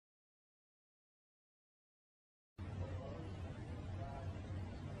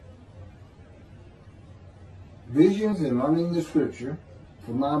Visions and Learning the Scripture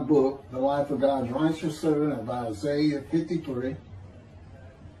from my book, The Life of God's Righteous Servant of Isaiah 53.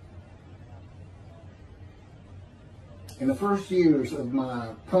 In the first years of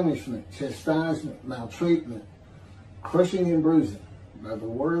my punishment, chastisement, maltreatment, crushing and bruising, by the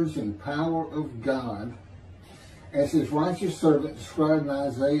words and power of God, as his righteous servant described in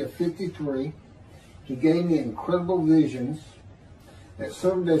Isaiah 53, he gave me incredible visions that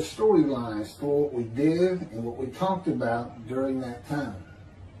served as storylines for what we did and what we talked about during that time.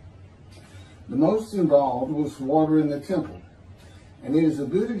 The most involved was water in the temple, and it is a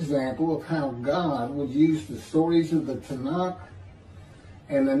good example of how God would use the stories of the Tanakh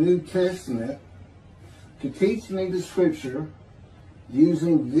and the New Testament to teach me the Scripture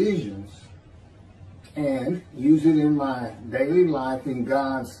using visions and use it in my daily life in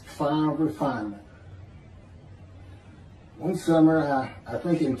God's fire of refinement. One summer, I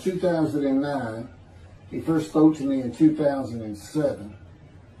think in 2009, he first spoke to me in 2007.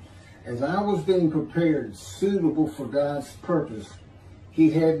 As I was being prepared, suitable for God's purpose, he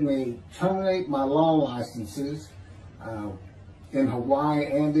had me terminate my law licenses in Hawaii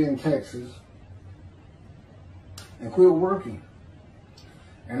and in Texas and quit working.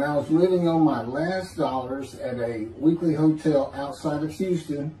 And I was living on my last dollars at a weekly hotel outside of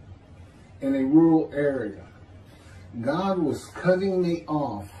Houston in a rural area. God was cutting me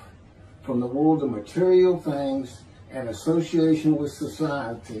off from the world of material things and association with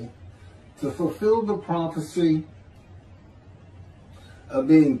society to fulfill the prophecy of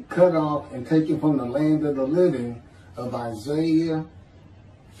being cut off and taken from the land of the living of Isaiah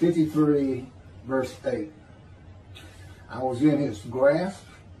 53, verse 8. I was in his grasp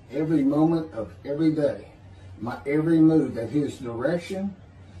every moment of every day, my every move at his direction,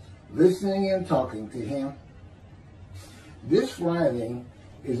 listening and talking to him. This writing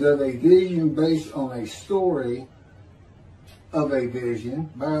is of a vision based on a story of a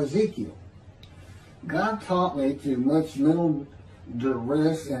vision by Ezekiel. God taught me through much mental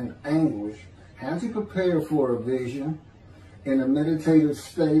duress and anguish how to prepare for a vision in a meditative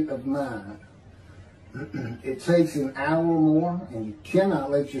state of mind. It takes an hour or more, and you cannot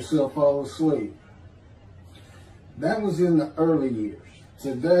let yourself fall asleep. That was in the early years.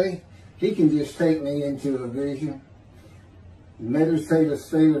 Today, he can just take me into a vision, meditative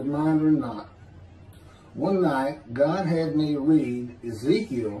state of mind or not. One night, God had me read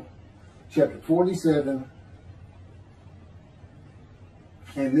Ezekiel chapter 47,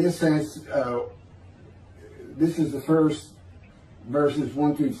 and this is the first verses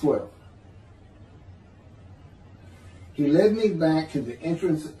 1 through 12. He led me back to the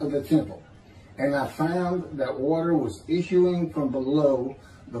entrance of the temple, and I found that water was issuing from below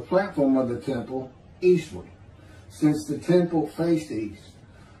the platform of the temple eastward, since the temple faced east.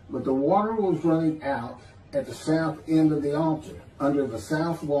 But the water was running out at the south end of the altar, under the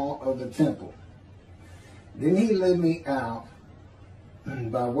south wall of the temple. Then he led me out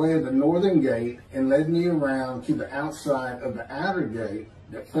by way of the northern gate and led me around to the outside of the outer gate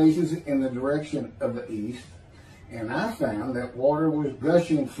that faces in the direction of the east. And I found that water was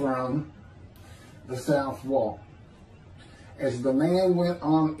gushing from the south wall. As the man went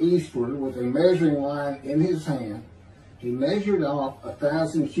on eastward with a measuring line in his hand, he measured off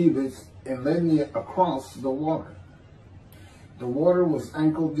 1,000 cubits and led me across the water. The water was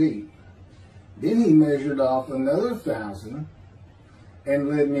ankle deep. Then he measured off another 1,000 and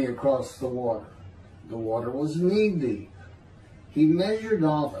led me across the water. The water was knee deep. He measured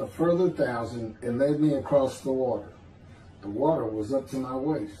off a further 1,000 and led me across the water. The water was up to my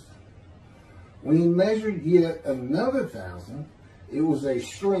waist. When he measured yet another 1,000, it was a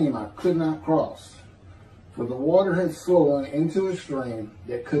stream I could not cross, for the water had swollen into a stream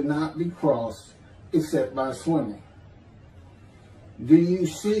that could not be crossed except by swimming. Do you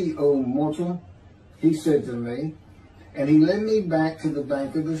see, O mortal? He said to me, and he led me back to the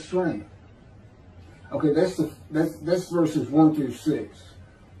bank of the stream. Okay, that's verses 1 through 6.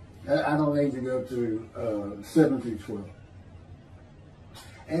 I don't need to go through 7 through 12.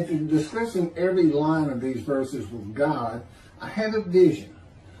 After discussing every line of these verses with God, I had a vision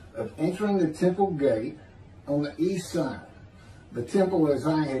of entering the temple gate on the east side. The temple as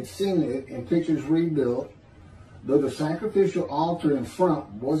I had seen it in pictures rebuilt, though the sacrificial altar in front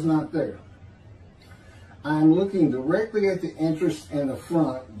was not there. I am looking directly at the entrance in the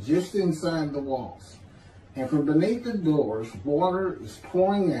front, just inside the walls. And from beneath the doors, water is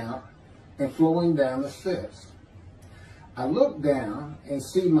pouring out and flowing down the steps. I look down and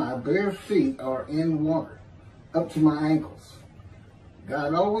see my bare feet are in water, up to my ankles.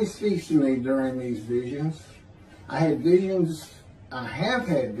 God always speaks to me during these visions. I had visions I have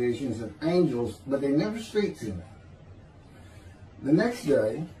had visions of angels, but they never speak to me. The next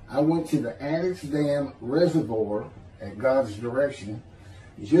day, I went to the Addicks Dam Reservoir at God's direction,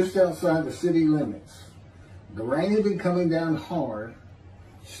 just outside the city limits. The rain had been coming down hard,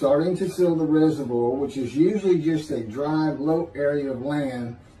 starting to fill the reservoir, which is usually just a dry, low area of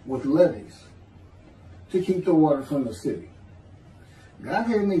land with levees to keep the water from the city. God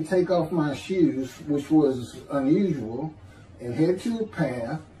had me take off my shoes, which was unusual, and head to a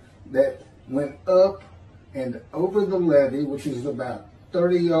path that went up and over the levee, which is about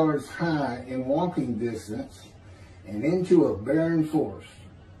 30 yards high in walking distance, and into a barren forest.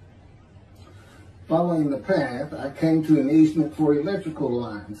 Following the path, I came to an easement for electrical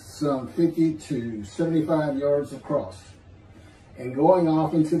lines, some 50 to 75 yards across, and going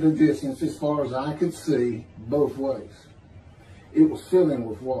off into the distance as far as I could see both ways. It was filling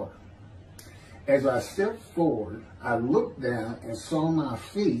with water. As I stepped forward, I looked down and saw my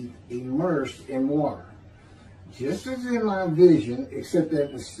feet immersed in water. Just as in my vision, except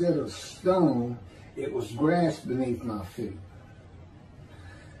that instead of stone, it was grass beneath my feet.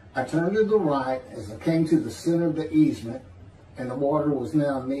 I turned to the right as I came to the center of the easement, and the water was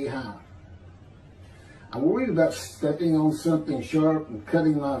now knee-high. I worried about stepping on something sharp and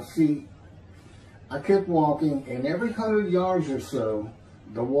cutting my feet. I kept walking, and every 100 yards or so,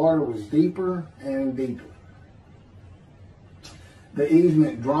 the water was deeper and deeper, the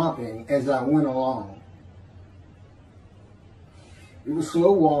easement dropping as I went along. It was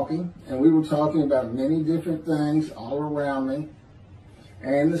slow walking, and we were talking about many different things all around me,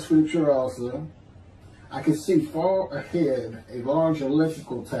 and the scripture also. I could see far ahead a large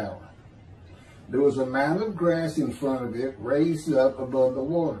electrical tower. There was a mound of grass in front of it, raised up above the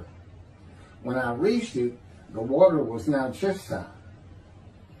water. When I reached it, the water was now chest high.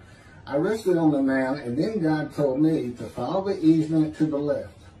 I rested on the mound, and then God told me to follow the easement to the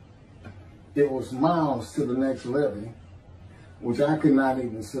left. It was miles to the next levee, which I could not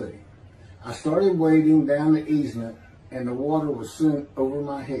even see. I started wading down the easement, and the water was soon over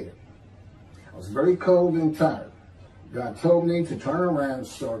my head. I was very cold and tired. God told me to turn around and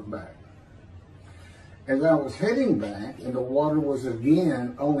start back. As I was heading back, and the water was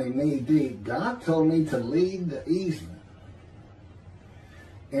again only knee deep, God told me to leave the easement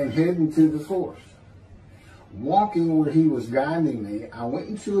and head into the forest. Walking where he was guiding me, I went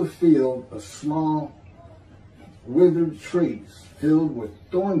into a field of small, withered trees filled with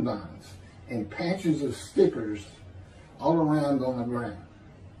thorn vines and patches of stickers all around on the ground.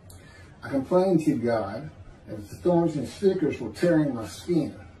 I complained to God that the thorns and stickers were tearing my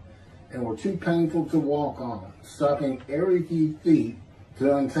skin and were too painful to walk on, stopping every few feet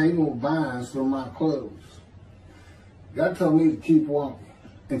to untangle vines from my clothes. God told me to keep walking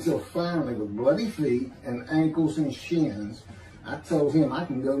until finally, with bloody feet and ankles and shins, I told him I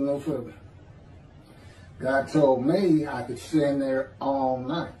can go no further. God told me I could stand there all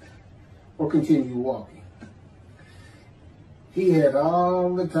night or continue walking. He had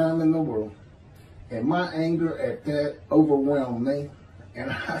all the time in the world, and my anger at that overwhelmed me,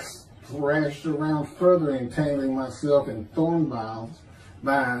 and I thrashed around further, entangling myself in thorn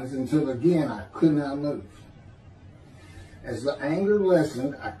vines until again I could not move. As the anger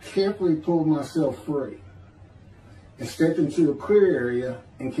lessened, I carefully pulled myself free and stepped into a clear area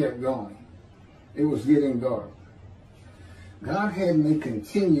and kept going. It was getting dark. God had me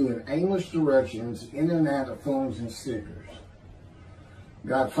continue in aimless directions in and out of thorns and stickers.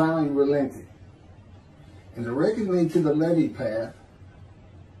 God finally relented and directed me to the levee path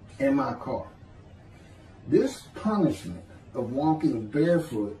and my car. This punishment of walking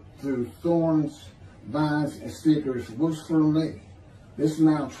barefoot through thorns, vines, and stickers was for me. This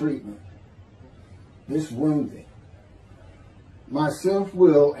maltreatment, this wounding. My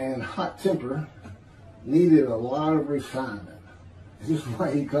self-will and hot temper needed a lot of refinement. This is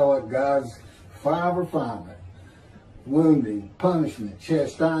why he called it God's fire refinement. Wounding, punishment,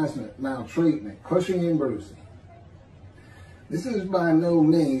 chastisement, maltreatment, crushing and bruising. This is by no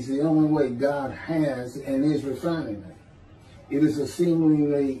means the only way God has and is refining me. It is a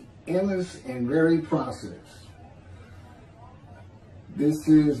seemingly endless and varied process. This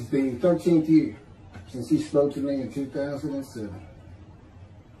is the 13th year since he spoke to me in 2007.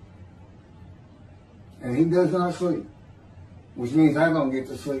 And he does not sleep, which means I don't get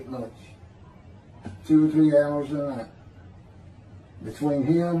to sleep much. 2 or 3 hours a night. Between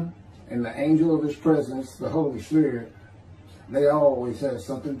him and the angel of his presence, the Holy Spirit, they always have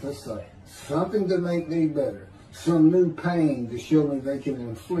something to say, something to make me better, some new pain to show me they can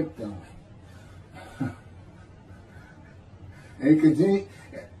inflict on me. And he continued,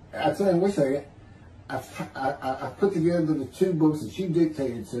 I tell him, wait a second, I put together the 2 books that you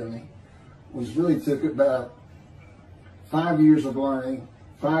dictated to me, which really took about 5 years of learning,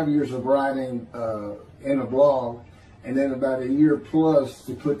 5 years of writing in a blog, and then about a year plus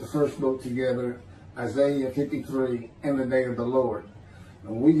to put the first book together, Isaiah 53 and the Day of the Lord.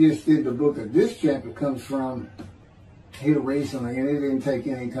 And we just did the book that this chapter comes from here recently, and it didn't take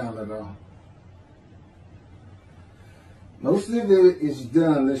any time at all. Most of it is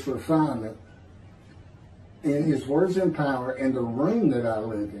done, this refinement, in his words and power in the room that I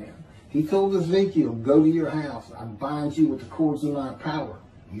live in. He told Ezekiel, go to your house. I bind you with the cords of my power.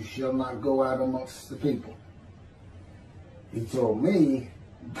 You shall not go out amongst the people. He told me,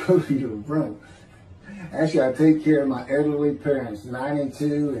 go to your room. Actually, I take care of my elderly parents,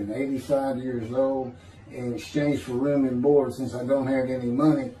 92 and 85 years old, in exchange for room and board since I don't have any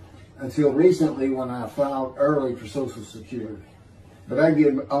money, until recently when I filed early for Social Security. But I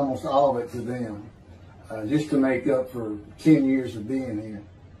give almost all of it to them, just to make up for 10 years of being here.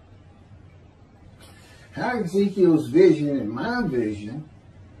 How Ezekiel's vision and my vision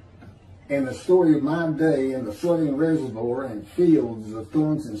and the story of my day and the flooding reservoir and fields of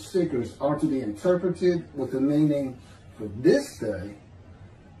thorns and stickers are to be interpreted with the meaning for this day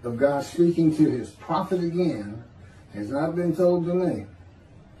of God speaking to his prophet again has not been told to me.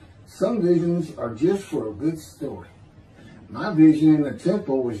 Some visions are just for a good story. My vision in the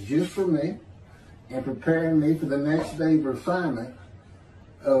temple was just for me and preparing me for the next day of refinement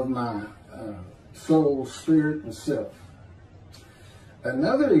of my soul, spirit, and self.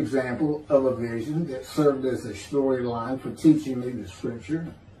 Another example of a vision that served as a storyline for teaching me the scripture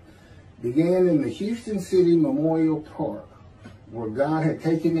began in the Houston City Memorial Park, where God had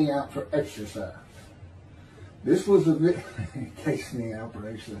taken me out for exercise. This was a bit, takes me out for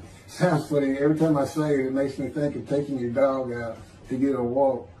exercise. Sounds funny. Every time I say it, it makes me think of taking your dog out to get a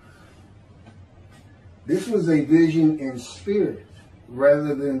walk. This was a vision in spirit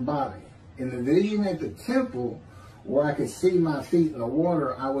rather than body. In the vision at the temple, where I could see my feet in the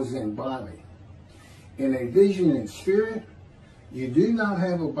water, I was in body. In a vision in spirit, you do not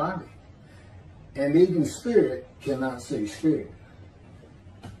have a body. And even spirit cannot see spirit.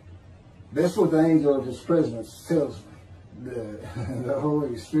 That's what the angel of his presence tells me. The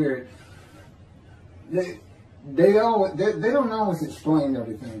Holy Spirit. They don't always explain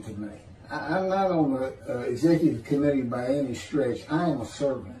everything to me. I'm not on the executive committee by any stretch. I am a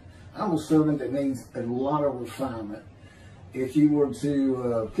servant. I'm a servant that needs a lot of refinement. If you were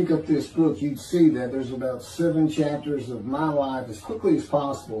to pick up this book, you'd see that there's about 7 chapters of my life as quickly as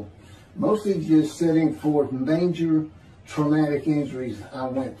possible, mostly just setting forth major traumatic injuries I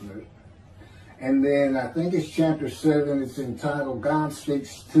went through. And then I think it's chapter 7, it's entitled God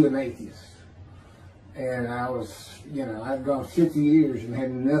Speaks to an Atheist. And I was, I've gone 50 years and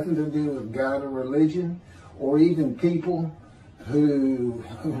had nothing to do with God or religion or even people who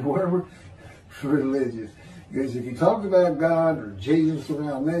were religious. Because if you talked about God or Jesus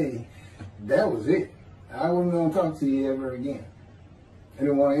around me, that was it. I wasn't going to talk to you ever again. I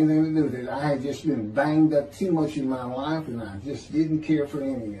didn't want anything to do with it. I had just been banged up too much in my life, and I just didn't care for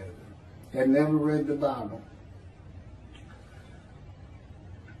any of it. Had never read the Bible.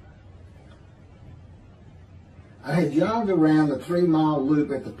 I had jogged around the 3-mile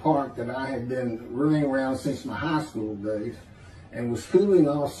loop at the park that I had been running around since my high school days, and was cooling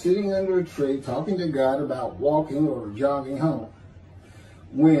off sitting under a tree talking to God about walking or jogging home,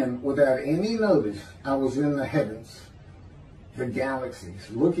 when, without any notice, I was in the heavens, the galaxies,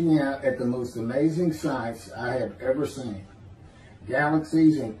 looking out at the most amazing sights I have ever seen.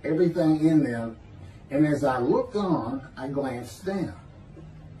 Galaxies and everything in them, and as I looked on, I glanced down,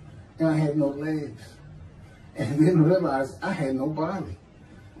 and I had no legs, and then realized I had no body.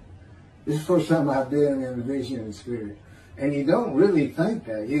 This is the first time I've been in a vision in the spirit. And you don't really think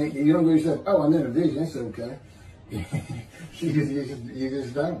that. You don't go to yourself, oh, I'm in a vision, that's okay. you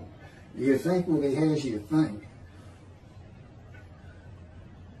just don't. You think what he has you think.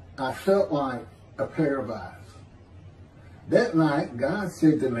 I felt like a pair of eyes. That night, God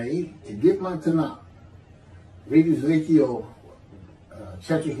said to me to get my Tanakh. Read Ezekiel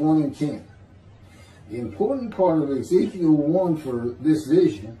chapters 1 and 10. The important part of Ezekiel 1 for this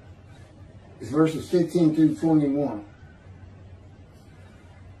vision is verses 15 through 21.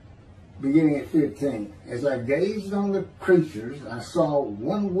 Beginning at 15. As I gazed on the creatures, I saw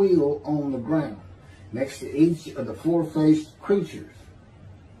one wheel on the ground, next to each of the 4-faced creatures.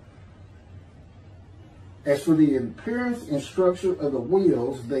 As for the appearance and structure of the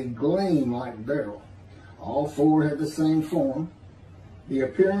wheels, they gleam like beryl. All 4 had the same form. The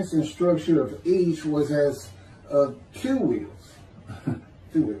appearance and structure of each was as of 2 wheels.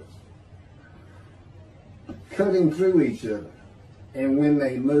 2 wheels. cutting through each other. And when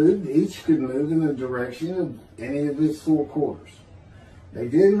they moved, each could move in the direction of any of its four quarters. They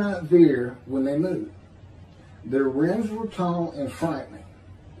did not veer when they moved. Their rims were tall and frightening,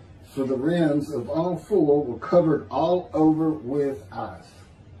 for the rims of all four were covered all over with eyes.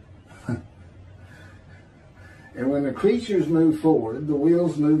 And when the creatures moved forward, the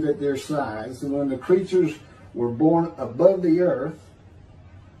wheels moved at their sides. And when the creatures were born above the earth,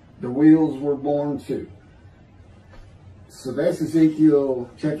 the wheels were born too. So that's Ezekiel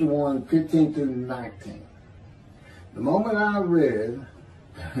chapter 1, 15 through 19. The moment I read,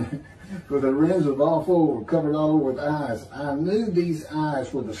 for the rims of all four were covered all over with eyes, I knew these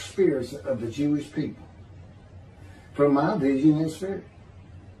eyes were the spirits of the Jewish people, from my vision and spirit.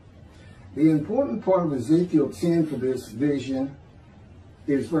 The important part of Ezekiel 10 for this vision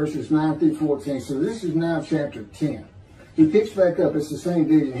is verses 9 through 14. So this is now chapter 10. He picks back up. It's the same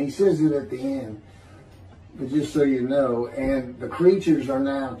vision. He says it at the end, but just so you know. And the creatures are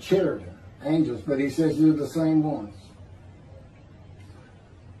now cherubim, angels, but he says they're the same ones.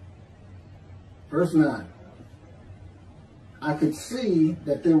 Verse 9. I could see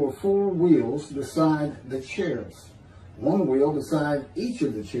that there were four wheels beside the cherubs, one wheel beside each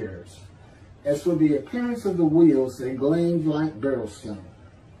of the cherubs. As for the appearance of the wheels, they gleamed like beryl stone.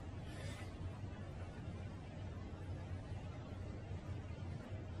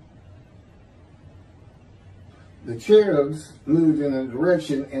 The cherubs moved in a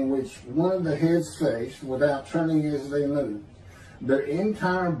direction in which one of the heads faced without turning as they moved. Their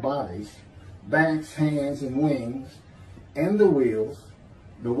entire bodies, backs, hands, and wings, and the wheels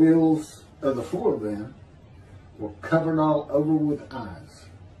of the four of them, were covered all over with eyes.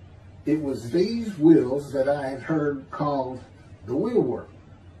 It was these wheels that I had heard called the wheelwork.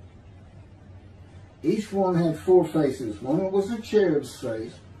 Each one had four faces. One was a cherub's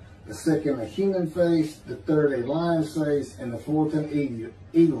face, the second a human face, the third a lion's face, and the fourth an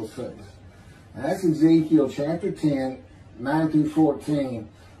eagle's face. Now that's Ezekiel chapter 10, 9 through 14.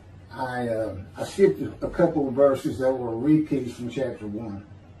 I skipped a couple of verses that were repeats from chapter 1.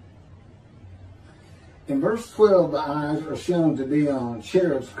 In verse 12, the eyes are shown to be on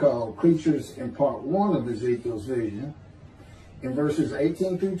cherubs called creatures in part 1 of Ezekiel's vision. In verses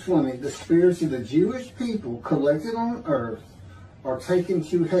 18 through 20, the spirits of the Jewish people collected on earth are taken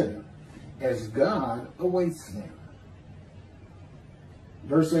to heaven as God awaits them.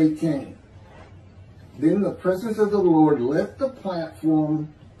 Verse 18, then the presence of the Lord left the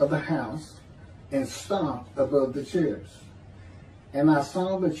platform of the house and stopped above the cherubs. And I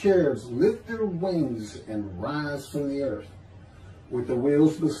saw the cherubs lift their wings and rise from the earth, with the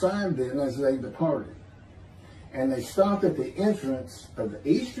wheels beside them as they departed. And they stopped at the entrance of the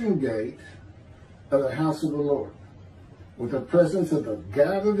eastern gate of the house of the Lord, with the presence of the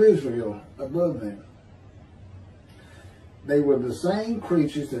God of Israel above them. They were the same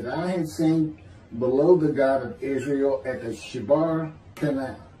creatures that I had seen below the God of Israel at the Shebar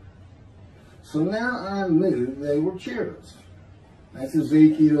Canal. So now I knew they were cherubs. That's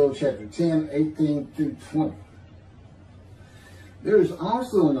Ezekiel chapter 10, 18 through 20. There is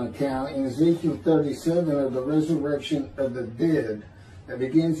also an account in Ezekiel 37 of the resurrection of the dead that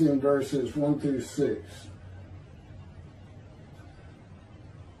begins in verses 1 through 6.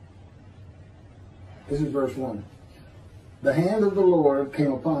 This is verse 1. The hand of the Lord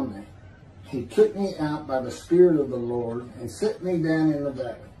came upon me. He took me out by the Spirit of the Lord and set me down in the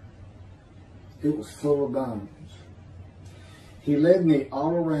valley. It was full of bones. He led me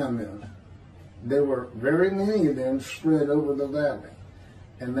all around them. There were very many of them spread over the valley,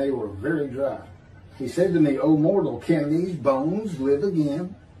 and they were very dry. He said to me, O mortal, can these bones live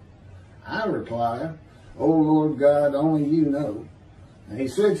again? I replied, O Lord God, only you know. And he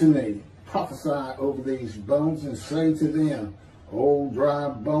said to me, prophesy over these bones and say to them, O dry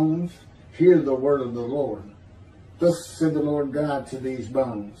bones, hear the word of the Lord. Thus said the Lord God to these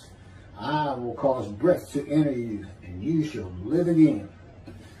bones, I will cause breath to enter you, and you shall live again.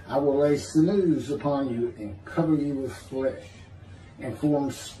 I will lay sinews upon you and cover you with flesh, and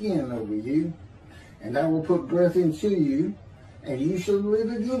form skin over you. And I will put breath into you, and you shall live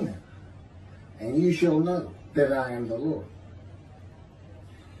again. And you shall know that I am the Lord.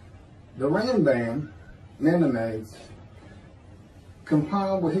 The Rambam, Mennonites,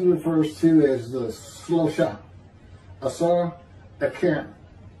 compile what he refers to as the Shloshah, Asar Akarim,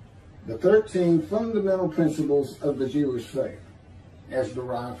 the 13 fundamental principles of the Jewish faith, as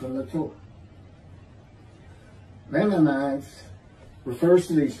derived from the Torah. Mennonites refers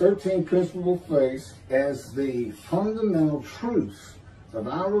to these 13 principal faiths as the fundamental truths of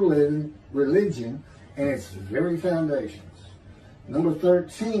our religion and its very foundations. Number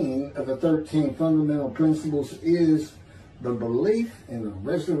 13 of the 13 fundamental principles is the belief in the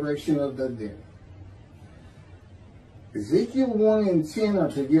resurrection of the dead. Ezekiel 1 and 10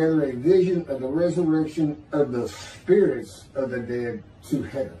 are together a vision of the resurrection of the spirits of the dead to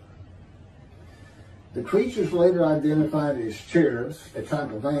heaven. The creatures later identified as cherubs, a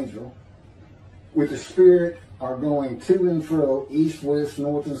type of angel, with the spirit are going to and fro, east, west,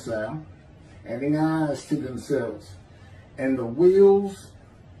 north, and south, having eyes to themselves, and the wheels,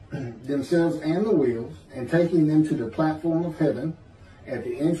 themselves and the wheels, and taking them to the platform of heaven at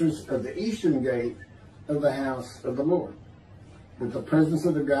the entrance of the eastern gate of the house of the Lord, with the presence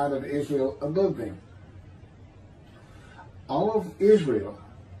of the God of Israel above them. All of Israel,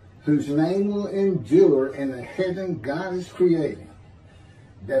 whose name will endure in the heaven God is creating,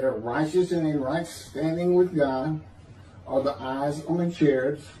 that are righteous and in right standing with God, are the eyes on the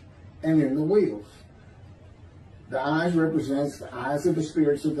cherubs and in the wheels. The eyes represents the eyes of the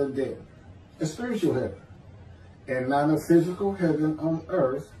spirits of the dead, a spiritual heaven, and not a physical heaven on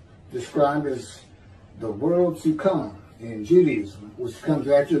earth, described as the world to come in Judaism, which comes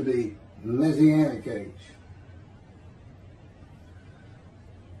after the Messianic age.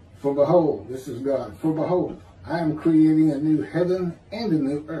 For behold, this is God, for behold, I am creating a new heaven and a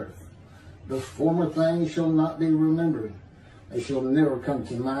new earth. The former things shall not be remembered. They shall never come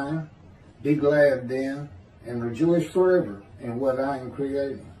to mind. Be glad then, and rejoice forever in what I am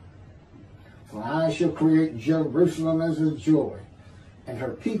creating. For I shall create Jerusalem as a joy, and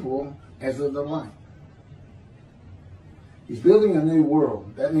her people as a delight. He's building a new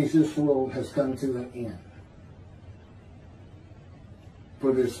world. That means this world has come to an end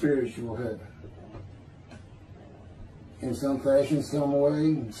for this spiritual heaven. In some fashion, some way,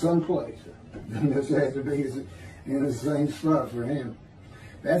 in some place. It doesn't have to be in the same spot for him.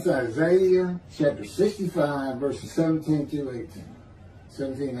 That's Isaiah chapter 65, verses 17 to 18.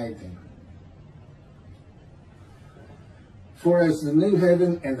 17, 18. For as the new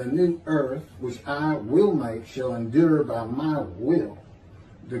heaven and the new earth, which I will make, shall endure by my will,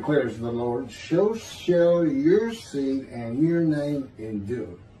 declares the Lord, so shall your seed and your name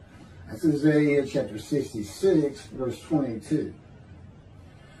endure. That's Isaiah chapter 66, verse 22.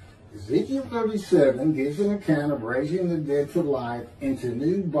 Ezekiel 37 gives an account of raising the dead to life into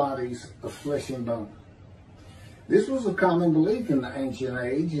new bodies of flesh and bone. This was a common belief in the ancient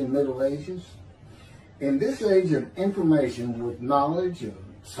age and Middle Ages. In this age of information with knowledge of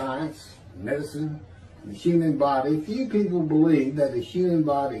science, medicine, and the human body, few people believe that a human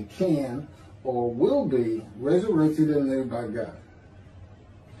body can or will be resurrected anew by God.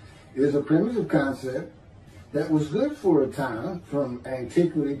 It is a primitive concept that was good for a time, from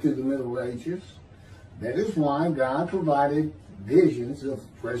antiquity to the Middle Ages. That is why God provided visions of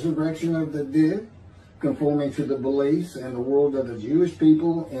resurrection of the dead, conforming to the beliefs and the world of the Jewish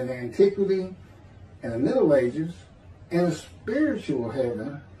people in antiquity and the Middle Ages, and a spiritual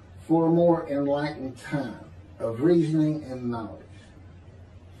heaven for a more enlightened time of reasoning and knowledge.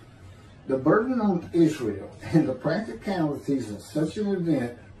 The burden on Israel and the practicalities of such an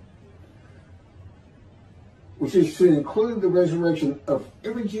event, which is to include the resurrection of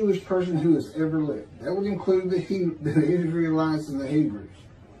every Jewish person who has ever lived. That would include the Israelites and the Hebrews.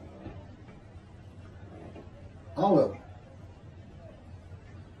 All of them.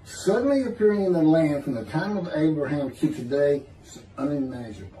 Suddenly appearing in the land from the time of Abraham to today is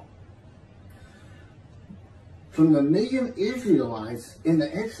unimaginable. From the million Israelites in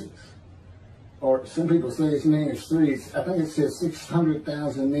the Exodus, or some people say as many as three, I think it says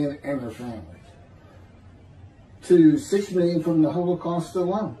 600,000 men and their families, to 6 million from the Holocaust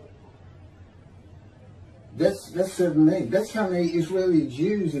alone. That's 7 million. That's how many Israeli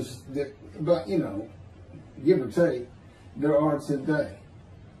Jews, but you know, give or take, there are today.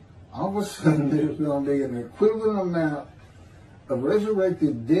 All of a sudden, there's going to be an equivalent amount of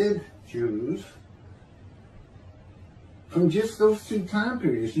resurrected dead Jews from just those two time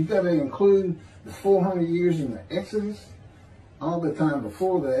periods. You've got to include the 400 years in the Exodus, all the time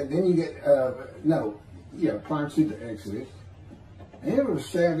before that. Then you get, prior to the Exodus. They were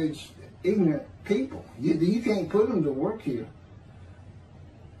savage, ignorant people. You can't put them to work here.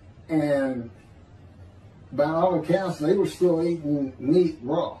 And by all accounts, they were still eating meat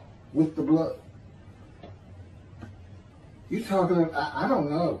raw with the blood. You're talking about, I don't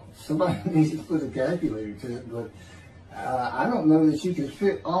know. Somebody needs to put a calculator to it, but I don't know that you can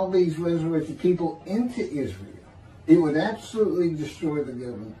fit all these resurrected people into Israel. It would absolutely destroy the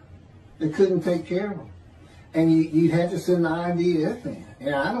government. They couldn't take care of them. And you'd have to send the IDF in.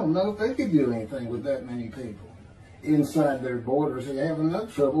 And I don't know if they could do anything with that many people inside their borders. They have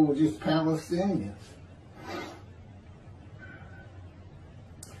enough trouble with just Palestinians.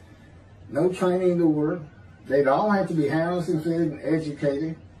 no training to work. They'd all have to be housed and fed and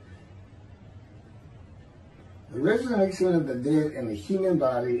educated. The resurrection of the dead in the human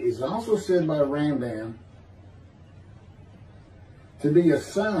body is also said by Rambam to be a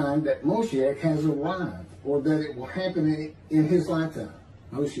sign that Moshiach has arrived, or that it will happen in his lifetime.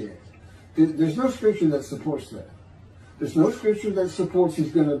 Moshiach. There's no scripture that supports that. There's no scripture that supports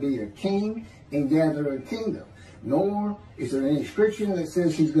he's going to be a king and gather a kingdom. Nor is there any scripture that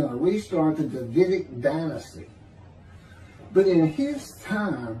says he's going to restart the Davidic dynasty. But in his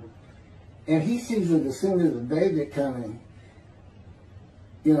time, and he sees a descendant of David coming,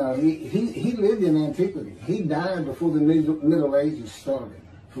 you know, he lived in antiquity. He died before the Middle Ages started,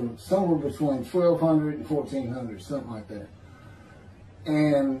 from somewhere between 1200 and 1400, something like that.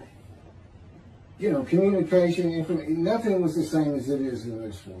 And, you know, communication, information, nothing was the same as it is in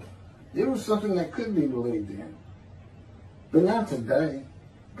this world. It was something that could be believed in. But not today.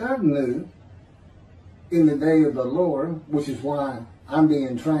 God knew in the day of the Lord, which is why I'm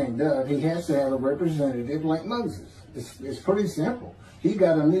being trained up, he has to have a representative like Moses. It's pretty simple. He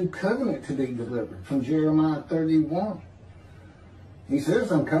got a new covenant to be delivered from Jeremiah 31. He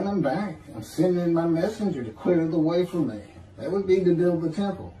says, I'm coming back. I'm sending my messenger to clear the way for me. That would be to build the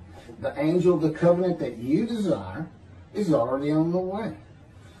temple. The angel of the covenant that you desire is already on the way.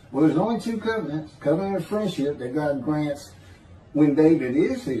 Well, there's only two covenants. Covenant of friendship that God grants when David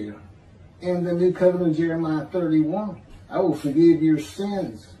is here, and the new covenant of Jeremiah 31. I will forgive your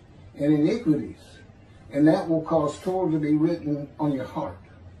sins and iniquities, and that will cause Torah to be written on your heart.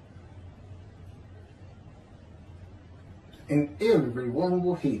 And everyone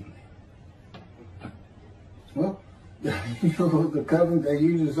will heed me. Well, you know, the covenant that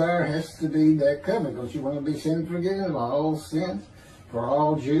you desire has to be that covenant. Don't you want to be sin forgiven of all sins for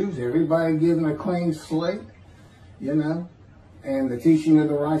all Jews? Everybody given a clean slate, you know. And the teaching of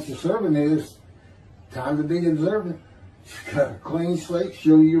the righteous servant is time to be observant. You got a clean slate.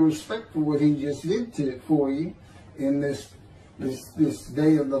 Show your respect for what he just did for you in this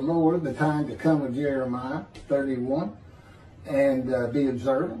day of the Lord, the time to come of Jeremiah 31, and be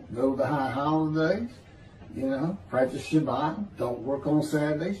observant. Go to the high holidays. You know, practice Shabbat. Don't work on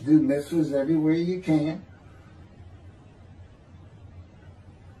Saturdays. Do mitzvahs everywhere you can.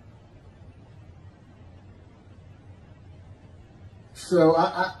 So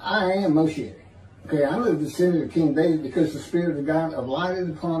I am Moshiach. Okay, I'm the descendant of King David because the Spirit of God alighted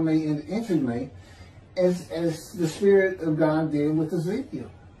upon me and entered me as the Spirit of God did with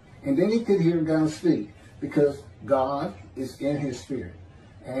Ezekiel. And then he could hear God speak because God is in his spirit.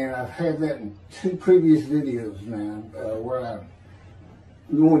 And I've had that in 2 previous videos now where I'm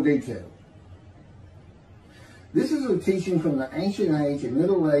more detailed. This is a teaching from the ancient age and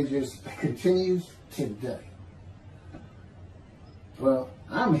Middle Ages that continues today. Well,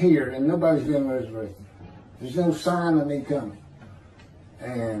 I'm here and nobody's been resurrected. There's no sign of me coming.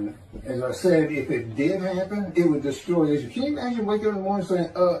 And as I said, if it did happen, it would destroy Israel. Can you imagine waking up in the morning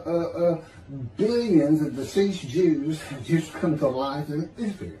saying, billions of deceased Jews have just come to life in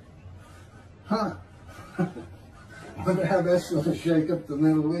Israel? Huh? Wonder how that's going to shake up the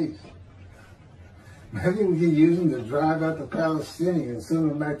Middle East. Maybe we can use them to drive out the Palestinians, send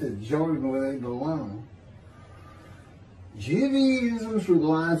them back to Jordan where they belong. Judaism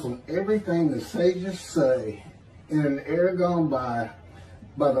relies on everything the sages say in an era gone by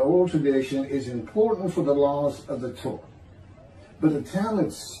the oral tradition is important for the laws of the Torah. But the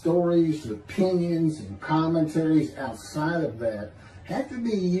Talmud stories, opinions, and commentaries outside of that have to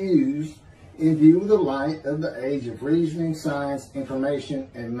be used in view of the light of the age of reasoning, science, information,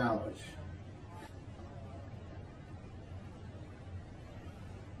 and knowledge.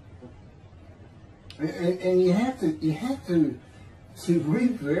 And you have to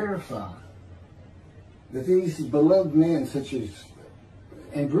re-verify that these beloved men, such as,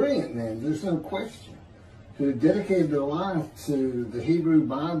 and brilliant men, there's no question, who have dedicated their life to the Hebrew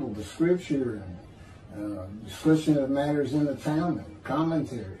Bible, the Scripture, and discussion of matters in the Talmud,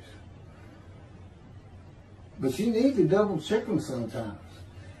 commentaries. But you need to double check them sometimes.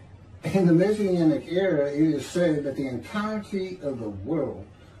 In the Messianic era, it is said that the entirety of the world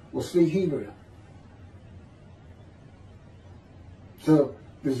will speak Hebrew. So,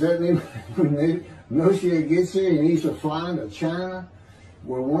 does that mean when Moshiach gets here, he needs to fly to China,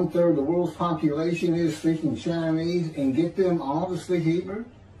 where 1/3 of the world's population is speaking Chinese, and get them all to speak Hebrew?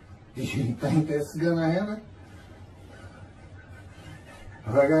 Do you think that's going to happen?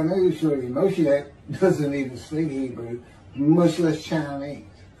 Well, I got news for you. Moshiach doesn't even speak Hebrew, much less Chinese.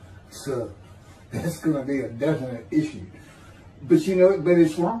 So, that's going to be a definite issue. But you know, but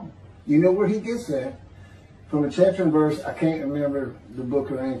it's wrong. You know where he gets that? from a chapter and verse. I can't remember the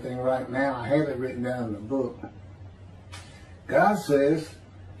book or anything right now. I have it written down in the book. God says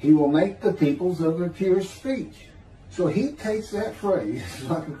he will make the peoples of a pure speech. So he takes that phrase,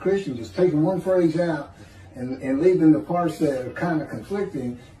 like a Christian, just taking one phrase out and leaving the parts that are kind of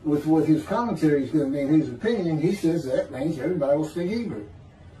conflicting with what his commentary is going to mean, his opinion. He says that means everybody will speak Hebrew.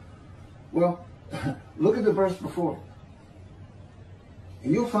 Well, look at the verse before.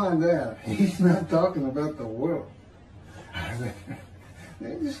 And you'll find out he's not talking about the world.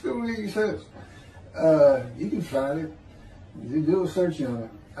 Just go read what he says. You can find it. You do a search on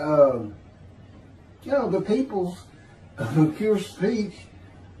it. You know, the peoples of pure speech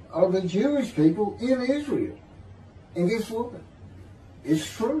are the Jewish people in Israel. And guess what? It's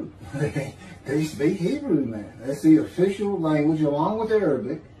true. They speak Hebrew now. That's the official language along with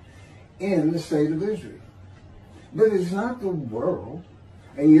Arabic in the state of Israel. But it's not the world.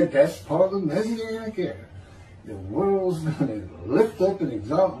 And yet that's part of the Messianic era. The world's going to lift up and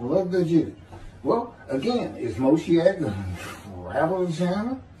exalt and love the Jews. Well, again, is Moshiach going to rattle the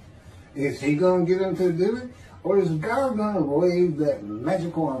China? Is he going to get them to do it? Or is God going to wave that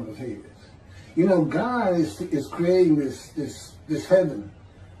magical arm of his? You know, God is creating this heaven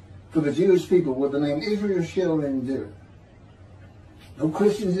for the Jewish people with the name Israel shall endure. No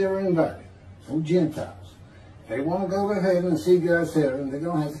Christians are invited. No Gentiles. If they want to go to heaven and see God's heaven, they're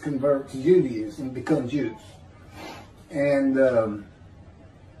going to have to convert to Judaism and become Jews. And the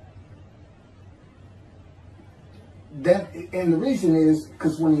reason is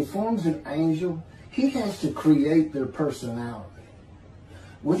because when he forms an angel, he has to create their personality.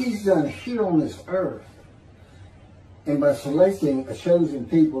 What he's done here on this earth, and by selecting a chosen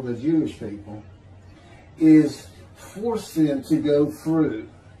people, the Jewish people, is force them to go through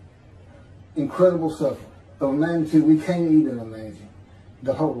incredible suffering of magnitude we can't even imagine.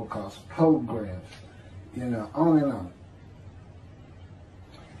 The Holocaust, pogroms, you know, on and on.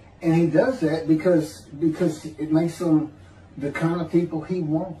 And he does that because it makes them the kind of people he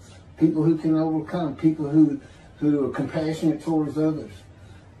wants. People who can overcome, people who are compassionate towards others.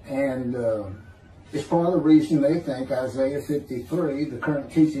 And it's part of the reason they think Isaiah 53, the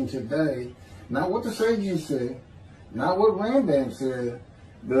current teaching today, not what the sages said, not what Rambam said,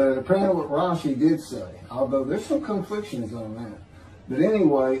 but apparently what Rashi did say. Although there's some conflictions on that. But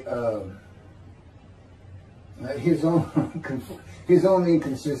anyway, his own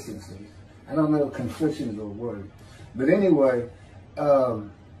inconsistencies. I don't know if conflictions are a word. But anyway, I'll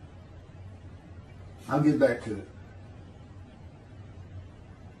get back to it.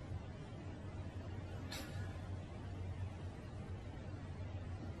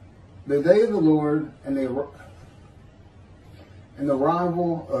 The day of the Lord and the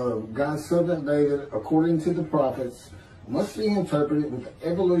arrival of God's servant David, according to the prophets, must be interpreted with the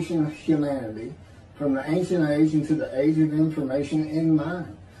evolution of humanity from the ancient age into the age of information in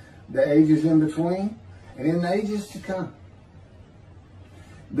mind, the ages in between, and in the ages to come.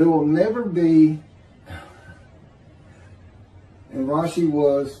 There will never be, and Rashi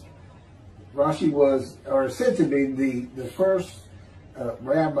was, or said to be the first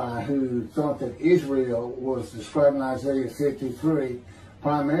rabbi who thought that Israel was described in Isaiah 53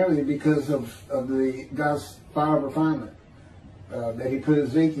 primarily because of the God's fire of refinement that he put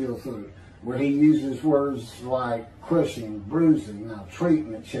Ezekiel through, where he uses words like crushing, bruising,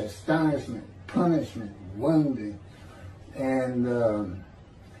 maltreatment, chastisement, punishment, wounding. And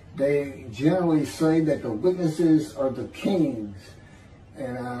they generally say that the witnesses are the kings,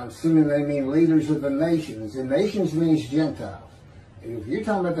 and I'm assuming they mean leaders of the nations. And nations means Gentiles. If you're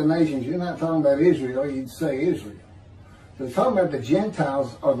talking about the nations, you're not talking about Israel, you'd say Israel. So talking about the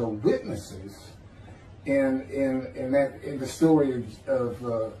Gentiles are the witnesses in the story of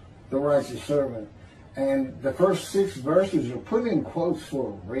the righteous servant. And the first 6 verses are put in quotes for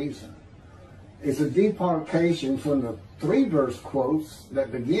a reason. It's a demarcation from the 3-verse quotes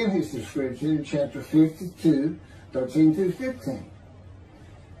that begin his description in chapter 52, 13 through 15.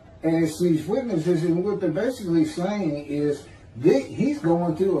 And it's these witnesses, and what they're basically saying is he's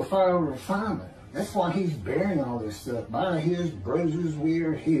going through a fire of refinement. That's why he's bearing all this stuff. By his bruises we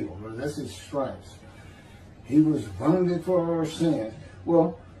are healed, or that's his stripes. He was wounded for our sins.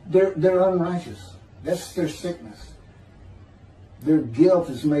 Well, they're unrighteous. That's their sickness. Their guilt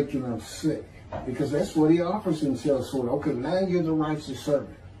is making them sick, because that's what he offers himself for. Okay, now you're the righteous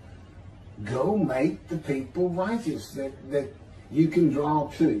servant. Go make the people righteous that you can draw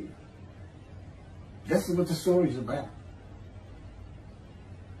to you. That's what the story's about.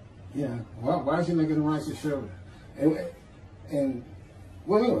 Yeah, why is he making a righteous servant? And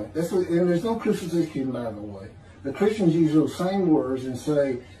well, anyway, that's what, and there's no crucifixion, by the way. The Christians use those same words and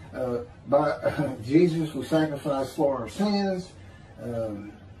say, Jesus was sacrificed for our sins,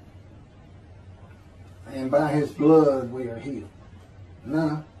 and by his blood we are healed.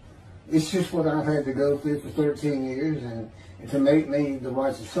 No, it's just what I've had to go through for 13 years, and to make me the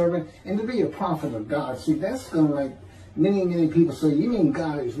righteous servant, and to be a prophet of God. See, that's going to make many, many people say, you mean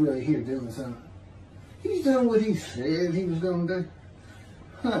God is really here doing something? He's doing what he said he was going to do.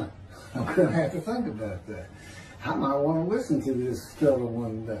 Huh. I'm going to have to think about that. I might want to listen to this fellow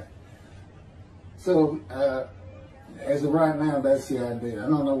one day. So, as of right now, that's the idea. I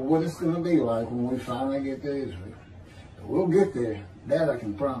don't know what it's going to be like when we finally get to Israel. But we'll get there. That I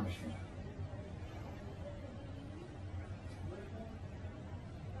can promise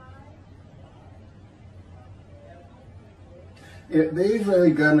you. The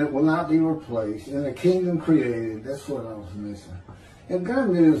Israeli government will not be replaced and the kingdom created. That's what I was missing. If God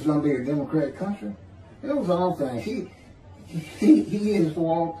knew it was going to be a democratic country, it was all things. He has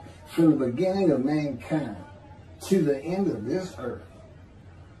walked from the beginning of mankind to the end of this earth.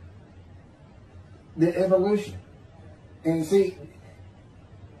 The evolution. And see,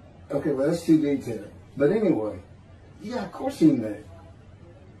 okay, well, that's too detailed. But anyway, yeah, of course he knew.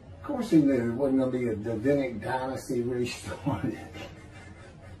 Of course he knew it wasn't going to be a Davidic dynasty restarted.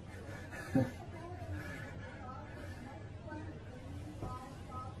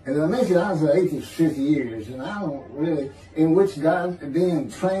 As I mentioned, I was an atheist 50 years, and I don't really, in which God, being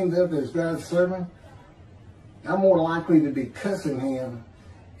trained up as God's servant, I'm more likely to be cussing him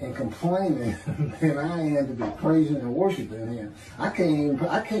and complaining than I am to be praising and worshiping him. I can't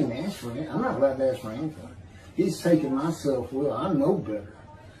ask for it. I'm not allowed to ask for anything. He's taking my self-will. I know better.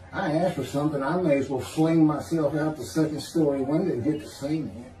 I ask for something, I may as well fling myself out the second-story window and get to see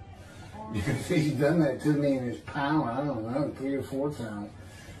me. Because he's done that to me in his power, I don't know, 3 or 4 times.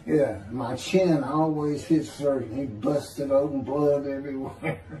 Yeah, my chin always hits certain. He busted open, blood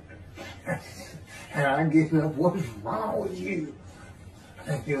everywhere. And I get up, what's wrong with you?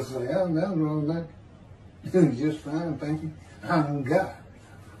 And he'll say, oh, nothing wrong with that. Doing just fine, thank you. I'm God.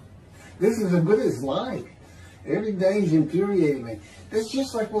 This is what it's like. Every day he's infuriating me. That's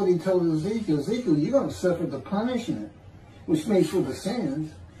just like what he told Ezekiel. Ezekiel, you're going to suffer the punishment, which means for the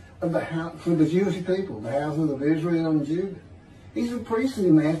sins of for the Jewish people, the houses of Israel and Judah. He's a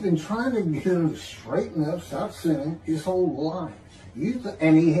priestly man. He's been trying to get him to straighten up, stop sinning his whole life.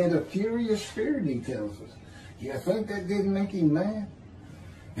 And he had a furious spirit, he tells us. You think that didn't make him mad?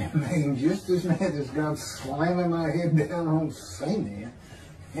 It made him just as mad as God slamming my head down on Satan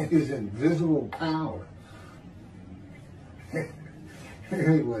and his invisible power.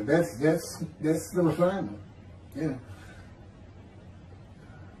 Anyway, that's the refinement. Yeah.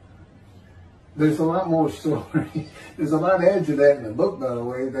 There's a lot more story. There's a lot added to that in the book, by the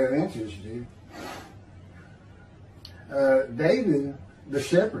way, that interests you. David, the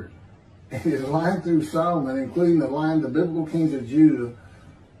shepherd, is line through Solomon, including the line, the biblical kings of Judah,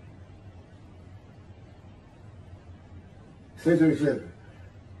 etc., etc.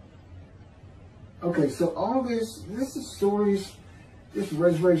 Okay, so all this is stories, this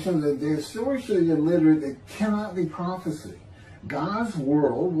resurrection of the dead, stories that are literate that cannot be prophecy. God's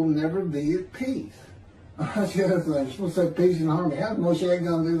world will never be at peace. That's the other thing. You're supposed to have peace and harmony. How's Moshiach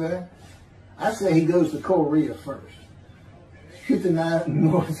going to do that? I say he goes to Korea first. Get the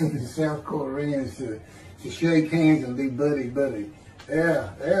North and the South Koreans to shake hands and be buddy-buddy.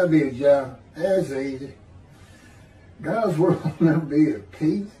 Yeah, that'll be a job. That's easy. God's world will never be at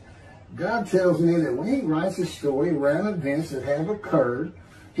peace. God tells me that when he writes a story around events that have occurred,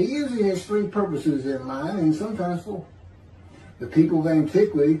 he usually has 3 purposes in mind, and sometimes 4. The people of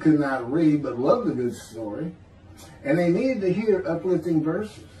antiquity could not read but loved a good story, and they needed to hear uplifting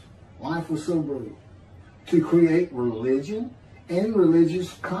verses. Life was so brutal. To create religion and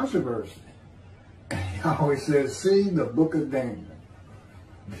religious controversy. He always says, see the book of Daniel.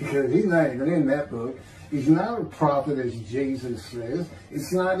 Because he's not even in that book. He's not a prophet, as Jesus says.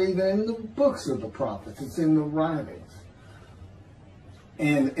 It's not even in the books of the prophets. It's in the writings.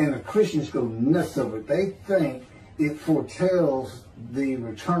 And the Christians go nuts over it. They think it foretells the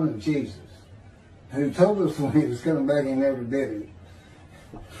return of Jesus, who told us when he was coming back he never did it.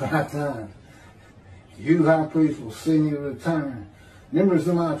 5 times. You, high priest, will see me return. Numbers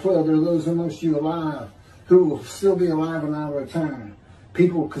of my 12, there are those amongst you alive who will still be alive when I return.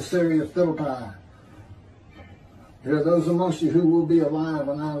 People of Caesarea Philippi. There are those amongst you who will be alive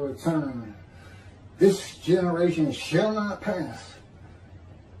when I return. This generation shall not pass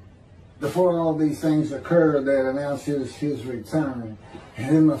before all these things occur that announce his return.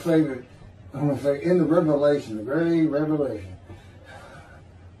 And then my favorite, I'm going to say, in the Revelation, the very Revelation,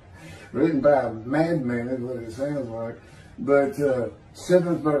 written by a madman is what it sounds like, but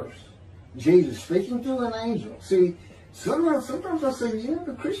 7th verse. Jesus speaking through an angel. See, sometimes I say,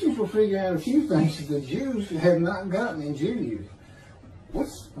 the Christians will figure out a few things that the Jews had not gotten in Judaism.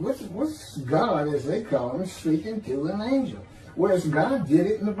 What's God, as they call him, speaking to an angel? Whereas God did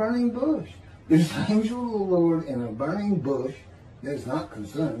it in the burning bush. There's an angel of the Lord in a burning bush that's not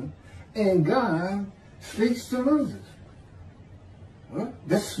consumed, and God speaks to Moses. Well,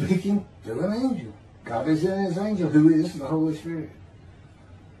 that's speaking to an angel. God is in his angel, who is the Holy Spirit.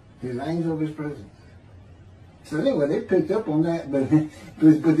 His angel of his presence. So anyway, they picked up on that, but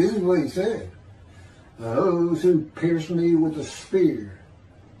this is what he said. Those who pierce me with a spear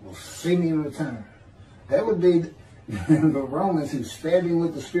will see me return. That would be the Romans who stabbed him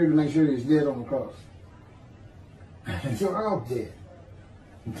with the spear to make sure he's dead on the cross. And so they're all dead.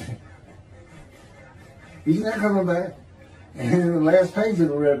 He's not coming back. And in the last page of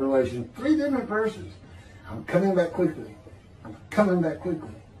the Revelation, 3 different verses. I'm coming back quickly. I'm coming back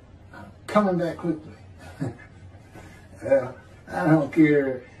quickly. I'm coming back quickly. I don't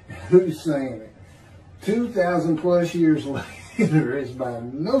care who's saying it. 2,000 plus years later is by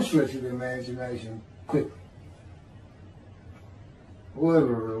no stretch of the imagination quickly. What a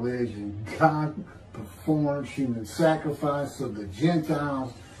religion. God performs human sacrifice so the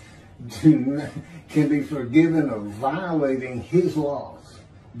Gentiles can be forgiven of violating his laws,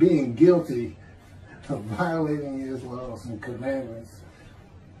 being guilty of violating his laws and commandments.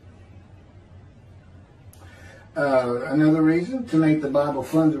 Another reason, to make the Bible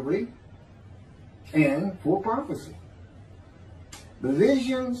fun to read, and for prophecy. The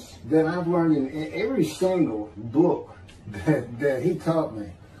visions that I've learned in every single book that he taught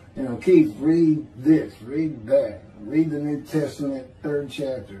me, Keith, read this, read that, read the New Testament 3rd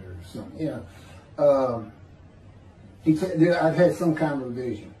chapter or something, I've had some kind of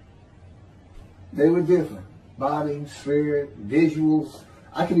vision. They were different. Body, spirit, visuals.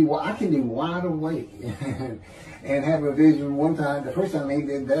 I can be wide awake and have a vision. One time, the first time he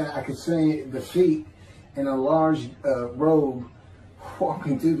did that, I could see the feet in a large robe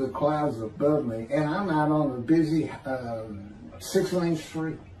walking through the clouds above me, and I'm out on a busy 6-lane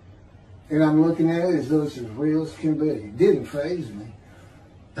street, and I'm looking at it as though it's as real as can be. It didn't faze me,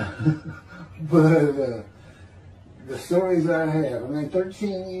 but the stories I have,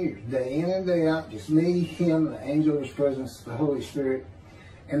 13 years, day in and day out, just me, him, the angel of his presence, the Holy Spirit.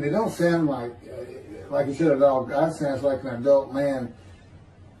 And they don't sound like you said, at all. God sounds like an adult man.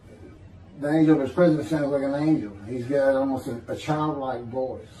 The angel of his presence sounds like an angel. He's got almost a childlike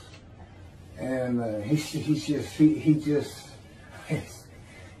voice. And he's the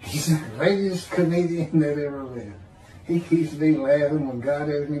greatest comedian that ever lived. He keeps me laughing when God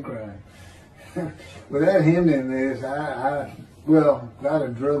has me crying. Without him in this, God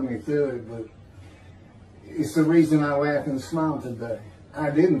had drug me through it, but it's the reason I laugh and smile today. I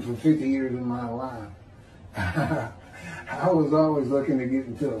didn't for 50 years of my life. I was always looking to get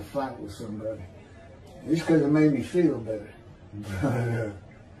into a fight with somebody. Just because it made me feel better. But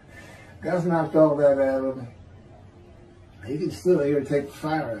God's knocked all that out of me. He can still irritate the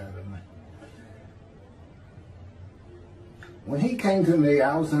fire out of me. When he came to me,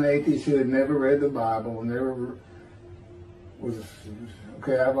 I was an atheist who had never read the Bible, never was,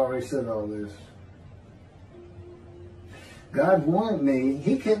 okay, I've already said all this. God wanted me,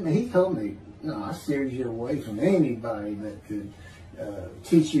 he told me, no, I steered you away from anybody that could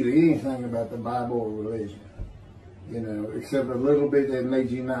teach you anything about the Bible or religion, except a little bit that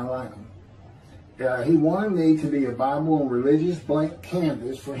made you not like them. He wanted me to be a Bible and religious blank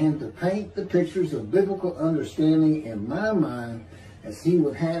canvas for him to paint the pictures of biblical understanding in my mind as he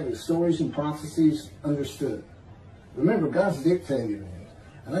would have his stories and prophecies understood. Remember, God's dictating this.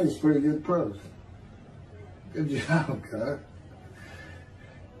 I think it's pretty good prose. Good job, God.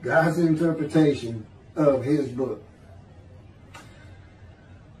 God's interpretation of his book.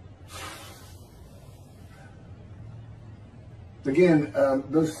 Again,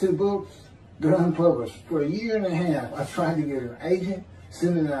 those 2 books, they're unpublished. For a year and a half, I tried to get an agent,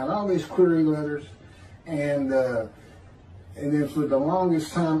 sending out all these query letters, and then for the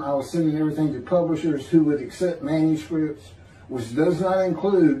longest time, I was sending everything to publishers who would accept manuscripts, which does not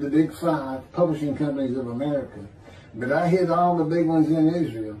include the big 5 publishing companies of America. But I hit all the big ones in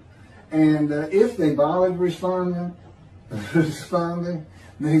Israel. And if they bothered responding,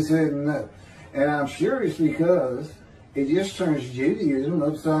 they said no. And I'm sure it's because it just turns Judaism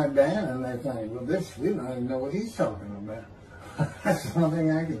upside down and they think, well, we don't even know what he's talking about. That's the only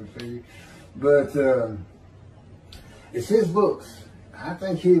thing I can figure. But it's his books. I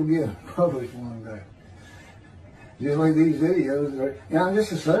think he'll get published one day. Just like these videos. I'm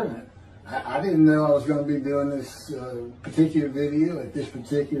just a servant. I didn't know I was going to be doing this particular video at this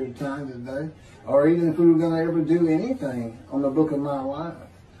particular time today, or even if we were going to ever do anything on the book of my life,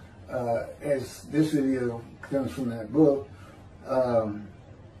 as this video comes from that book.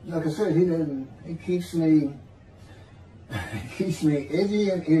 Like I said, he keeps me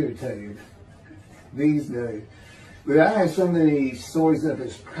edgy and irritated these days. But I have so many stories of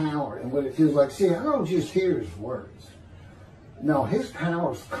his power and what it feels like. See, I don't just hear his words. No, his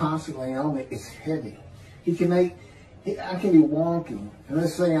power is constantly on me. It's heavy. I can be walking, and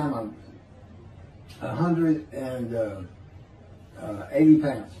let's say I'm 180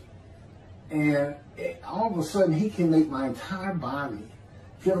 pounds. And all of a sudden, he can make my entire body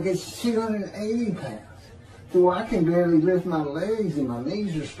feel like it's 280 pounds. So I can barely lift my legs, and my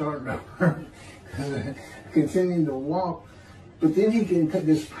knees are starting to hurt because I continue to walk. But then he can put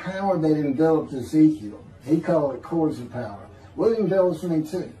this power that envelops Ezekiel. He called it cords of power. Well, it envelops me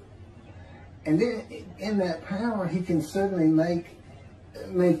too. And then in that power, he can suddenly make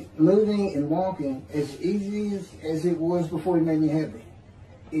moving and walking as easy as it was before he made me heavy.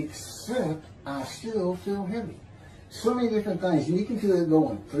 Except I still feel heavy. So many different things. And you can feel it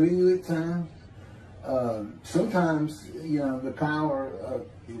going through you at times. Sometimes, you know, the power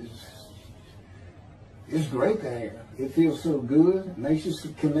is great to have. It feels so good.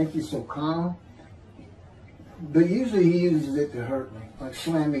 Can make you so calm. But usually he uses it to hurt me, like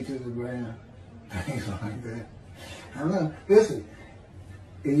slam me to the ground, things like that. I don't know. Listen,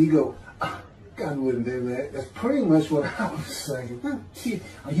 and you go, oh, God wouldn't do that. That's pretty much what I was saying.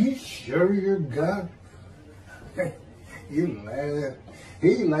 Are you sure you're God? You laugh.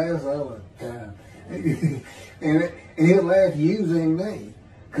 He laughs all the time. and he'll laugh using me.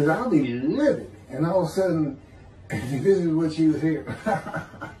 Because I'll be livid. And all of a sudden, this is what you hear.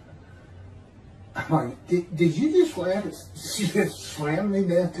 I'm like, did you just laugh? She just slammed me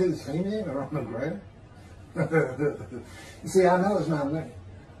down to the cement or on the ground? See, I know it's not me.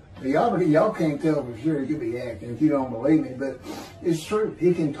 Y'all can't tell for sure. He could be acting if you don't believe me, but it's true.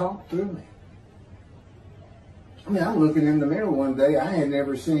 He can talk through me. I mean, I'm looking in the mirror one day. I had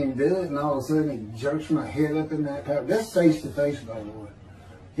never seen him do it, and all of a sudden he jerks my head up in that power. That's face to face, by the way.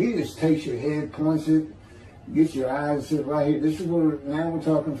 He just takes your head, points it, gets your eyes, sit right here. This is where, now we're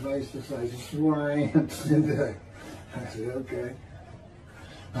talking face to face. This is where I am today. I said, okay.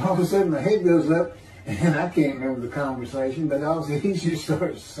 All of a sudden my head goes up, and I can't remember the conversation, but all of a sudden he just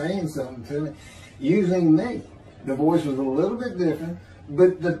starts saying something to me, using me. The voice was a little bit different,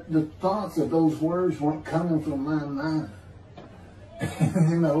 but the thoughts of those words weren't coming from my mind. And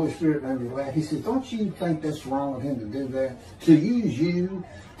then the Holy Spirit made me laugh. He said, don't you think that's wrong of him to do that? To use you,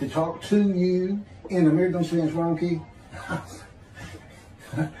 to talk to you in the mirror, don't you think it's wrong, Keith?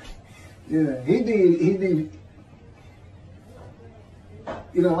 Yeah, he'd be,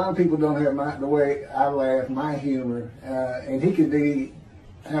 you know, a lot of people don't have the way I laugh, my humor, and he could be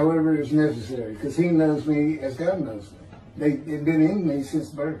however is necessary, because he knows me as God knows me. They've been in me since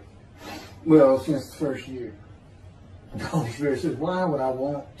birth. Well, since the first year. The Holy Spirit says, why would I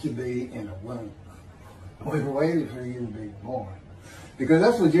want to be in a womb? We've waited for you to be born. Because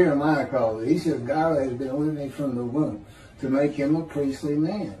that's what Jeremiah called it. He says, God has been with me from the womb to make him a priestly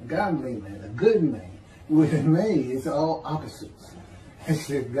man, a godly man, a good man. With me, it's all opposites.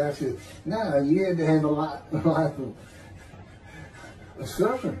 God said, no, you had to have a life of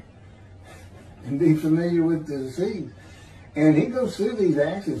suffering and be familiar with the disease. And he goes through these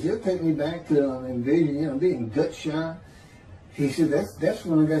actions. He'll take me back to in vision, you know, being gut shot. He said, that's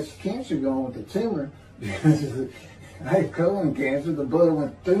when I got your cancer going with the tumor. Because I had colon cancer. The blood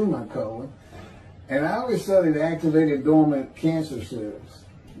went through my colon. And I always thought it activated dormant cancer cells,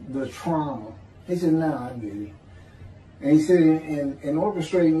 the trauma. He said, no, I didn't. And he said, in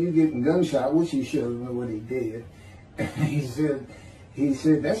orchestrating you getting gunshot, which he showed me what he did, he said,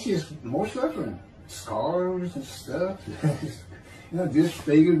 that's just more suffering. Scars and stuff. You know,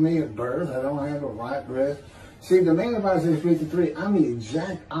 disfigured me at birth. I don't have a right breast. See, the man of Isaiah 53, I'm the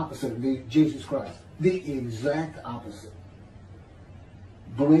exact opposite of Jesus Christ. The exact opposite.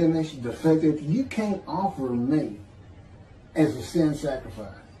 Blemish, defective. You can't offer me as a sin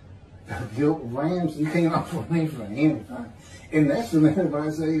sacrifice. Guilt rams, you can't offer me for anything. And that's the man of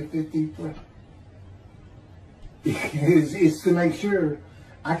Isaiah 53. It's to make sure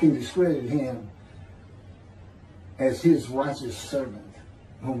I can discredit him as his righteous servant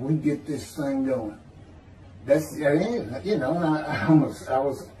when we get this thing going. That's, you know, I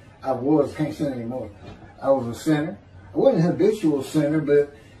can't sin anymore. I was a sinner. I wasn't an habitual sinner,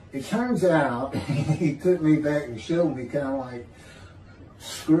 but it turns out he took me back and showed me kind of like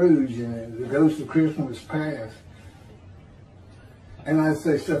Scrooge and the Ghost of Christmas Past. And I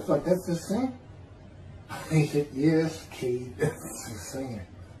say stuff like, that's a sin? He said, yes, Keith, that's a sin.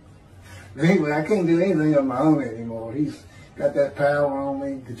 But anyway, I can't do anything on my own anymore. He's got that power on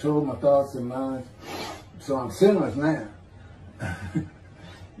me, control my thoughts and minds. So I'm sinless now.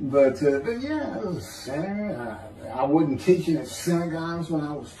 But yeah, I was a sinner. I wasn't teaching at synagogues when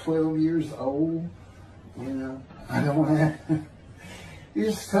I was 12 years old. You know, I don't have...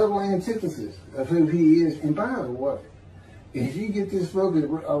 It's total antithesis of who he is. And by the way, if you get this book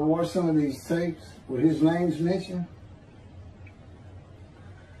or watch some of these tapes where his name's mentioned,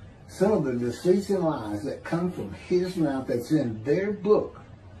 some of the deceits and lies that come from his mouth that's in their book,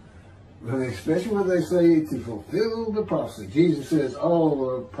 especially when they say to fulfill the prophecy. Jesus says,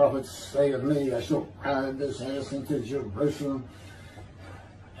 all the prophets say of me, I shall ride this ass into Jerusalem.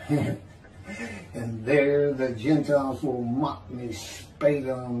 And there the Gentiles will mock me, spit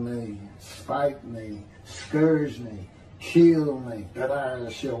on me, spite me, scourge me, kill me, but I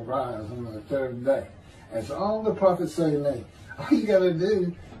shall rise on the third day. That's all the prophets say to me. All you got to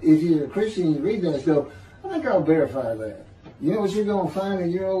do, if you're a Christian, you read that, go, I think I'll verify that. You know what you're going to find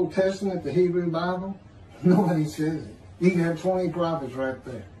in your Old Testament, the Hebrew Bible? Nobody says it. You can have 20 prophets right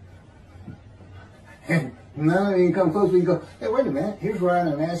there. And none of them come close. You go, hey, wait a minute. Here's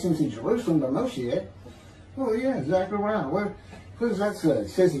riding an ass into Jerusalem by Moshiach. Oh, yeah, exactly right. What does that say? It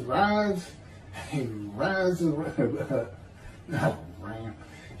says he rides.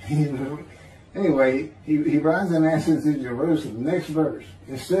 Anyway, he rides an ass into Jerusalem. Next verse.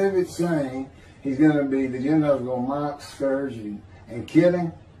 Instead of it saying he's going to be, the Gentiles are going to mock, scourge, and kill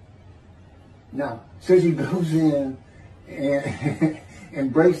him. No. It says he goes in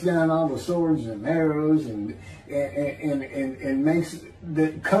and breaks down all the swords and arrows and makes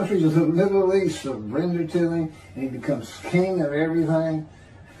the countries of the Middle East surrender to him, and he becomes king of everything.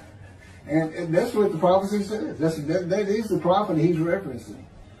 And that's what the prophecy says. That is the prophet he's referencing.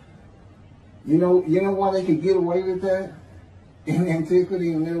 You know why they could get away with that in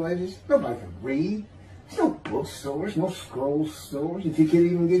antiquity and Middle Ages? Nobody could read. There's no bookstores, no scroll stores, if you could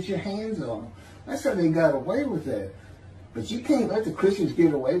even get your hands on them. That's how they got away with that. But you can't let the Christians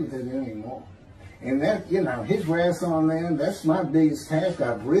get away with it anymore. And that, his wrath's on them. That's my biggest task.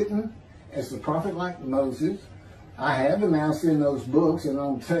 I've written as the prophet like Moses. I have announced in those books and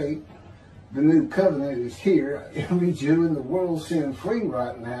on tape, the new covenant is here. Every Jew in the world set free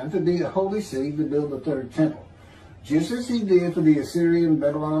right now to be a holy city to build the third temple. Just as he did for the Assyrian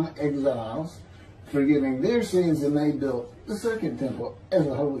Babylon exiles, forgiving their sins, and they built the second temple as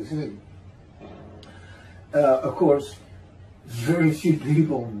a holy city. Of course, very few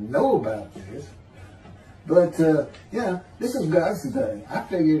people know about this. But, this is God's day. I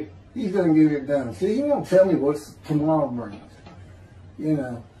figured he's going to get it done. See, he won't tell me what tomorrow brings.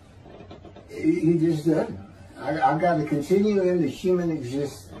 He just doesn't. I got to continue in the human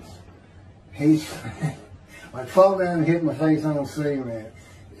existence. He's like fall down and hit my face on cement.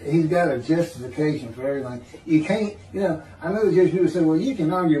 He's got a justification for everything. You can't, I know the Jewish people say, well, you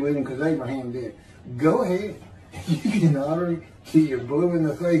can argue with him because Abraham did. Go ahead. You can argue till you're blue in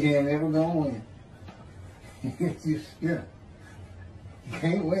the face, you ain't never going to win. It's just, you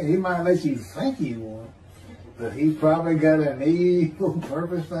can't win. He might let you think he won, but he's probably got an evil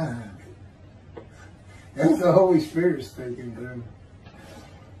purpose behind it. That's the Holy Spirit speaking through.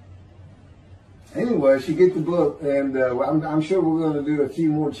 Anyway, she get the book, and I'm sure we're going to do a few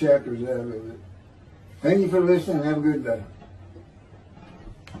more chapters out of it. Thank you for listening. Have a good day.